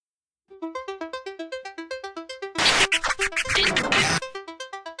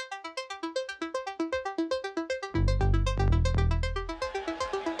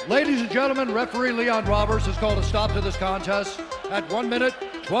Ladies and gentlemen, referee Leon Roberts has called a stop to this contest at 1 minute,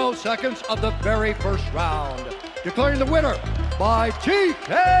 12 seconds of the very first round, declaring the winner by TKO,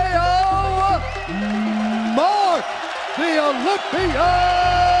 Mark the Olympian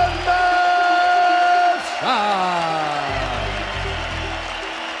Madsen.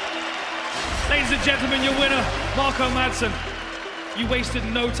 Ladies and gentlemen, your winner, Marco Madsen. You wasted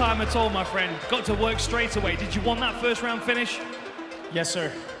no time at all, my friend. Got to work straight away. Did you want that first round finish? Yes,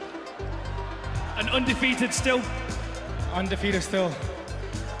 sir. And undefeated still? Undefeated still.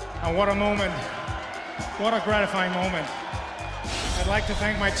 And what a moment. What a gratifying moment. I'd like to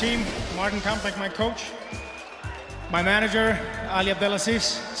thank my team, Martin Kamplek, my coach, my manager, Ali Abdelaziz,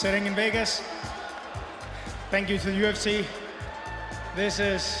 sitting in Vegas. Thank you to the UFC. This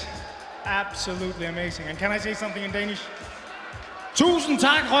is absolutely amazing. And can I say something in Danish? Tusind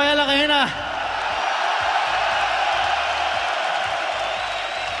tak, Royal Arena.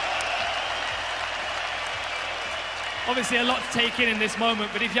 Obviously a lot to take in this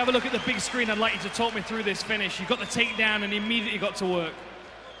moment, but if you have a look at the big screen, I'd like you to talk me through this finish. You got the takedown and immediately got to work.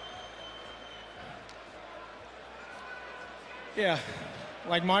 Yeah,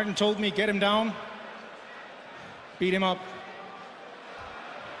 like Martin told me, get him down, beat him up.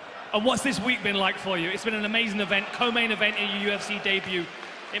 And what's this week been like for you? It's been an amazing event, co-main event in your UFC debut.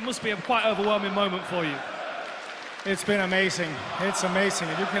 It must be a quite overwhelming moment for you. It's been amazing. It's amazing.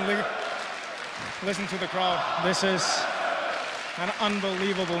 If you can listen to the crowd, this is an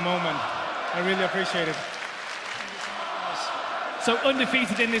unbelievable moment. I really appreciate it. So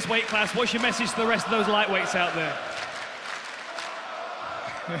undefeated in this weight class, what's your message to the rest of those lightweights out there?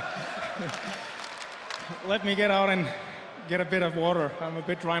 Let me get out and get a bit of water. I'm a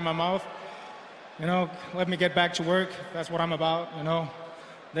bit dry in my mouth. You know, let me get back to work. That's what I'm about, you know.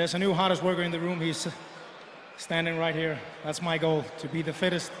 There's a new hottest worker in the room. He's standing right here. That's my goal, to be the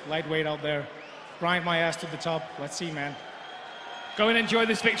fittest lightweight out there. Grind my ass to the top. Let's see, man. Go and enjoy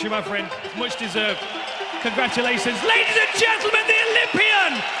this victory, my friend. It's much deserved. Congratulations. Ladies and gentlemen, the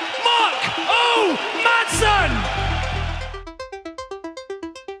Olympian, Mark O. Madsen!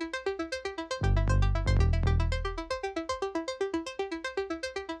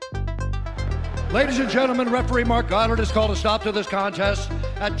 Ladies and gentlemen, referee Mark Goddard has called a stop to this contest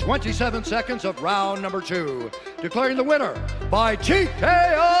at 27 seconds of round number 2, declaring the winner by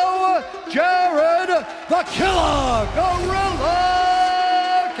TKO, Jared the Killer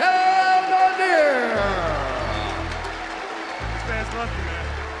Gorilla Cannonier. That's lucky,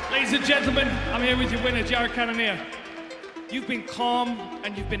 man. Ladies and gentlemen, I'm here with your winner, Jared Cannonier. You've been calm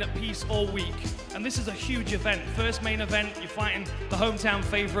and you've been at peace all week. And this is a huge event. First main event, you're fighting the hometown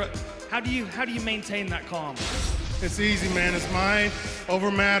favorite. How do you maintain that calm? It's easy, man. It's mind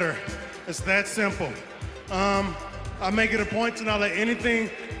over matter. It's that simple. I make it a point to not let anything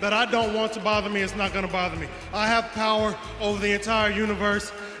that I don't want to bother me, it's not gonna bother me. I have power over the entire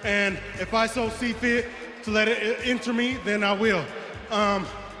universe, and if I so see fit to let it enter me, then I will.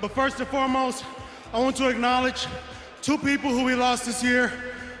 But first and foremost, I want to acknowledge 2 people who we lost this year.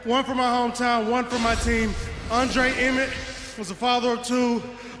 One from my hometown, one from my team. Andre Emmett was a father of 2,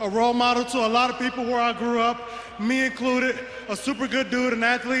 a role model to a lot of people where I grew up, me included, a super good dude, an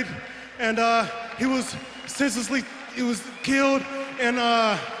athlete, and he was killed and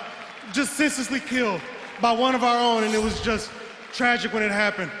just senselessly killed by one of our own, and it was just tragic when it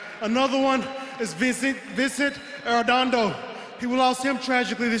happened. Another one is Vincent Arredondo. We lost him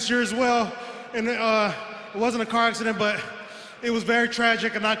tragically this year as well, and it wasn't a car accident, but it was very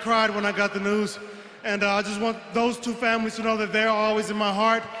tragic, and I cried when I got the news. And I just want those 2 families to know that they're always in my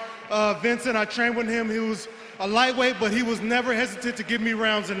heart. Vincent, I trained with him. He was a lightweight, but he was never hesitant to give me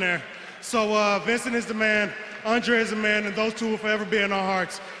rounds in there. So Vincent is the man, Andre is the man, and those 2 will forever be in our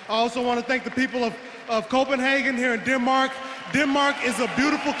hearts. I also want to thank the people of Copenhagen here in Denmark. Denmark is a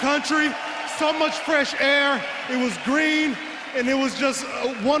beautiful country, so much fresh air. It was green, and it was just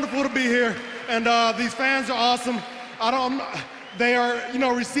wonderful to be here. And these fans are awesome. They are,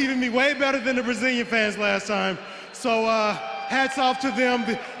 receiving me way better than the Brazilian fans last time. So hats off to them.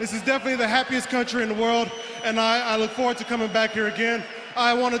 This is definitely the happiest country in the world, and I look forward to coming back here again.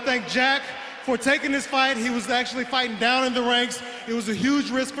 I want to thank Jack for taking this fight. He was actually fighting down in the ranks. It was a huge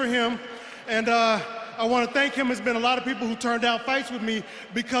risk for him, and I want to thank him. There's been a lot of people who turned down fights with me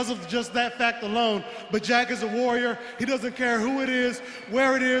because of just that fact alone. But Jack is a warrior. He doesn't care who it is,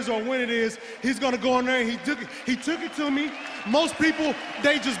 where it is, or when it is. He's going to go in there, and he took it to me. Most people,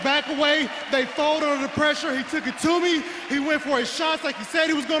 they just back away. They fold under the pressure. He took it to me. He went for his shots like he said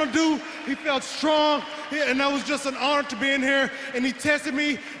he was going to do. He felt strong, and that was just an honor to be in here. And he tested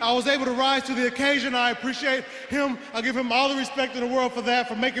me. I was able to rise to the occasion. I appreciate him. I give him all the respect in the world for that,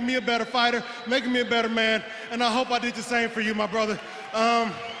 for making me a better fighter, making me a better man. And I hope I did the same for you, my brother.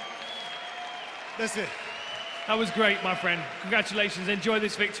 That's it. That was great, my friend. Congratulations. Enjoy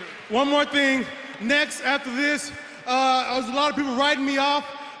this victory. One more thing. Next, after this, there's a lot of people writing me off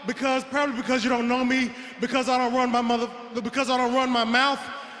probably because you don't know me, because I don't run my mouth.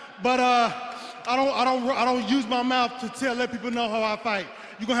 But I don't use my mouth to let people know how I fight.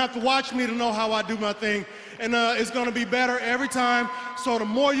 You're gonna have to watch me to know how I do my thing, and it's gonna be better every time. So the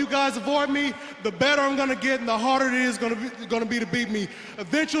more you guys avoid me, the better I'm gonna get, and the harder it is gonna be to beat me.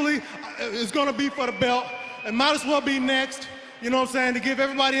 Eventually, it's gonna be for the belt. It might as well be next, you know what I'm saying, to give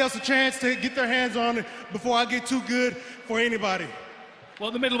everybody else a chance to get their hands on it before I get too good for anybody.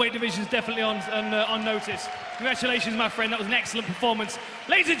 Well, the middleweight division is definitely on notice. Congratulations, my friend. That was an excellent performance.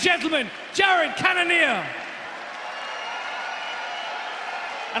 Ladies and gentlemen, Jared Cannonier.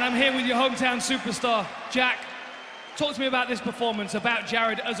 And I'm here with your hometown superstar, Jack. Talk to me about this performance, about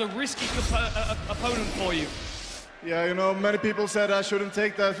Jared as a risky opponent for you. Yeah, you know, many people said I shouldn't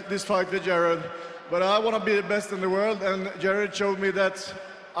take this fight with Jared. But I want to be the best in the world, and Jared showed me that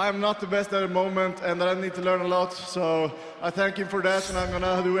I'm not the best at the moment and that I need to learn a lot. So I thank him for that, and I'm going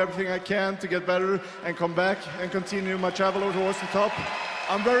to do everything I can to get better and come back and continue my travel towards the top.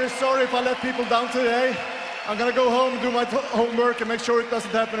 I'm very sorry if I let people down today. I'm going to go home and do my homework and make sure it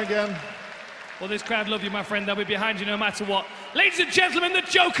doesn't happen again. Well, this crowd love you, my friend. They'll be behind you no matter what. Ladies and gentlemen, the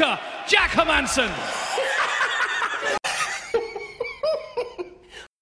Joker, Jack Hermansson.